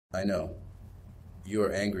I know, you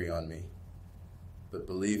are angry on me, but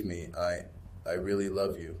believe me, I really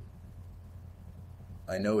love you.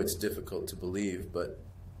 I know it's difficult to believe, but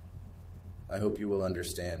I hope you will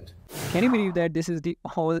understand. Can you believe that this is the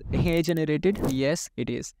whole AI generated? Yes, it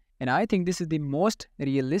is. And I think this is the most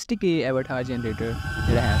realistic AI avatar generator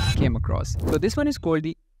that I have came across. So this one is called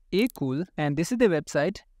the akool, and this is the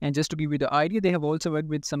website. And just to give you the idea, they have also worked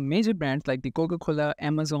with some major brands like the Coca-Cola,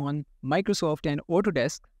 Amazon, Microsoft, and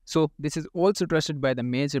Autodesk. So this is also trusted by the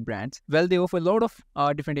major brands. Well, they offer a lot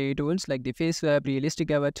of different AI tools like the face swap,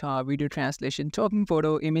 realistic avatar, video translation, talking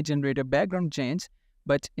photo, image generator, background change.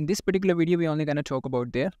 But in this particular video, we're only going to talk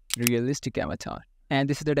about their realistic avatar. And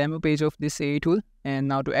this is the demo page of this AI tool. And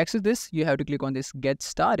now to access this, you have to click on this Get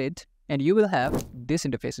Started. And you will have this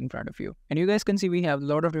interface in front of you. And you guys can see we have a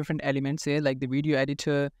lot of different elements here, like the video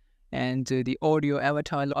editor and the audio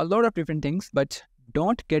avatar, a lot of different things. But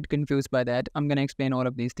don't get confused by that. I'm going to explain all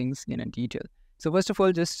of these things in detail. So first of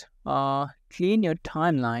all, just clean your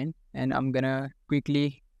timeline. And I'm going to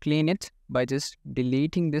quickly clean it by just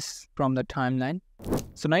deleting this from the timeline.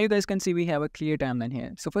 So now you guys can see we have a clear timeline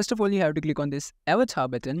here. So first of all, you have to click on this avatar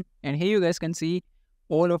button. And here you guys can see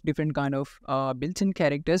all of different kind of built-in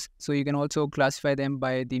characters. So you can also classify them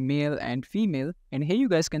by the male and female. And here you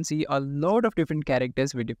guys can see a lot of different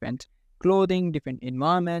characters with different clothing, different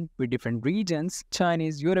environment, with different regions,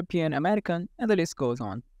 Chinese, European, American, and the list goes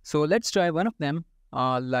on. So let's try one of them,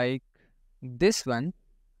 like this one.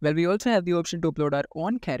 Well, we also have the option to upload our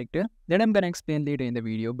own character that I'm going to explain later in the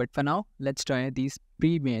video. But for now, let's try these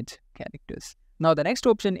pre-made characters. Now, the next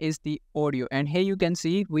option is the audio. And here you can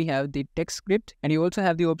see we have the text script. And you also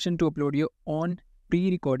have the option to upload your own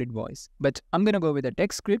pre-recorded voice. But I'm going to go with the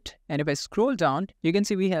text script. And if I scroll down, you can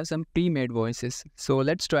see we have some pre-made voices. So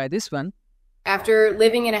let's try this one. After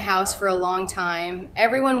living in a house for a long time,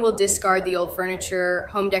 everyone will discard the old furniture,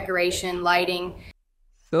 home decoration, lighting.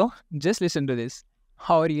 So just listen to this.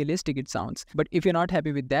 How realistic it sounds. But if you're not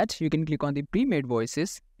happy with that, you can click on the pre-made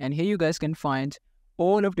voices. And here you guys can find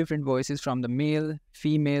all of different voices from the male,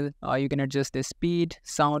 female. You can adjust the speed,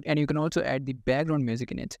 sound, and you can also add the background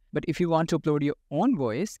music in it. But if you want to upload your own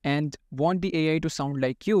voice and want the AI to sound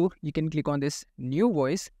like you can click on this new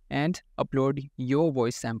voice and upload your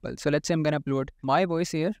voice sample. So let's say I'm going to upload my voice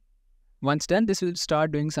here. Once done, this will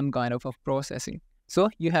start doing some kind of processing. So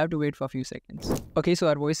you have to wait for a few seconds. Okay, so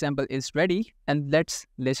our voice sample is ready and let's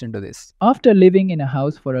listen to this. After living in a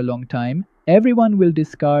house for a long time, everyone will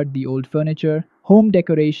discard the old furniture, home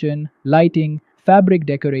decoration, lighting, fabric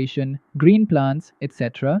decoration, green plants,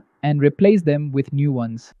 etc. and replace them with new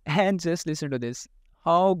ones. And just listen to this,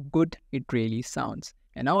 how good it really sounds.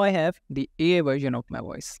 And now I have the AI version of my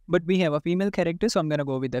voice. But we have a female character, so I'm going to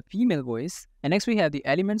go with the female voice. And next we have the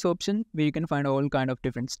elements option where you can find all kind of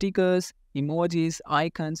different stickers, emojis,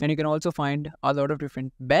 icons, and you can also find a lot of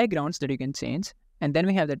different backgrounds that you can change. And then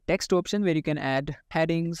we have the text option where you can add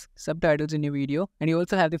headings, subtitles in your video. And you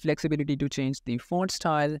also have the flexibility to change the font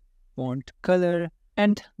style, font color,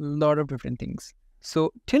 and a lot of different things.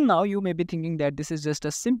 So till now, you may be thinking that this is just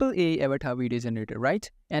a simple AI avatar video generator, right?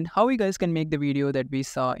 And how you guys can make the video that we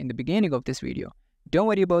saw in the beginning of this video. Don't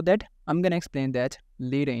worry about that. I'm going to explain that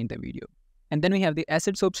later in the video. And then we have the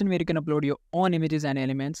assets option where you can upload your own images and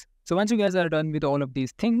elements. So once you guys are done with all of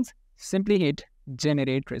these things, simply hit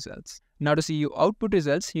generate results. Now to see your output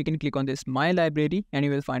results, you can click on this My Library and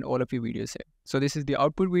you will find all of your videos here. So this is the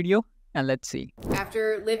output video. And let's see.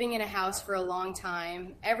 After living in a house for a long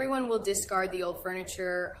time, everyone will discard the old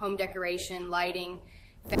furniture, home decoration, lighting.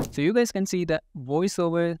 So you guys can see the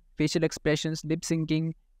voiceover, facial expressions, lip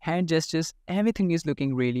syncing, hand gestures, everything is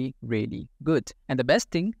looking really, really good. And the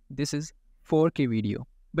best thing, this is 4K video.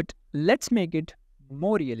 But let's make it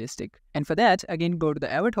more realistic. And for that, again, go to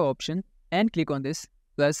the avatar option and click on this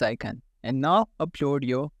plus icon. And now upload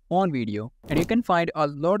your own video. And you can find a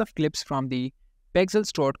lot of clips from the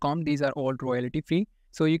pexels.com. These are all royalty free.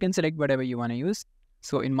 So you can select whatever you want to use.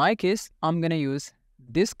 So in my case, I'm going to use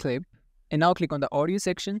this clip. And now click on the audio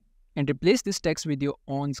section and replace this text with your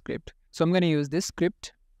own script. So I'm going to use this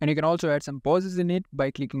script. And you can also add some pauses in it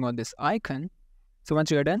by clicking on this icon. So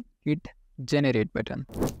once you're done, hit generate button.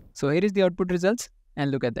 So here is the output results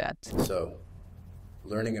and look at that. So,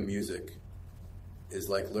 learning a music is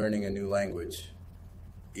like learning a new language.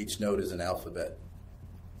 Each note is an alphabet.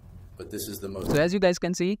 But this is the most... So as you guys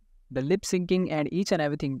can see, the lip syncing and each and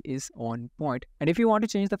everything is on point. And if you want to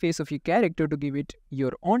change the face of your character to give it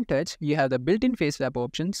your own touch, you have the built-in face swap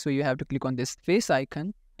option. So you have to click on this face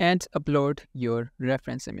icon and upload your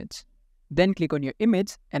reference image. Then click on your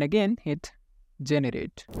image and again hit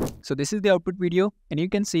generate. So this is the output video and you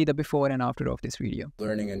can see the before and after of this video.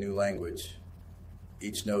 Learning a new language.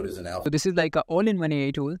 Each node is an So alphabet. this is like an all-in-one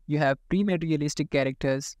AI tool. You have pre-made realistic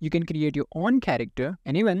characters. You can create your own character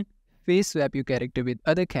and even face swap your character with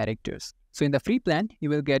other characters. So in the free plan, you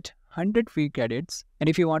will get 100 free credits. And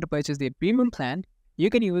if you want to purchase the premium plan, you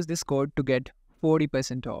can use this code to get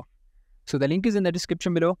 40% off. So the link is in the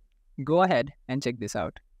description below. Go ahead and check this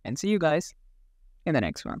out. And see you guys in the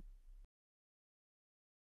next one.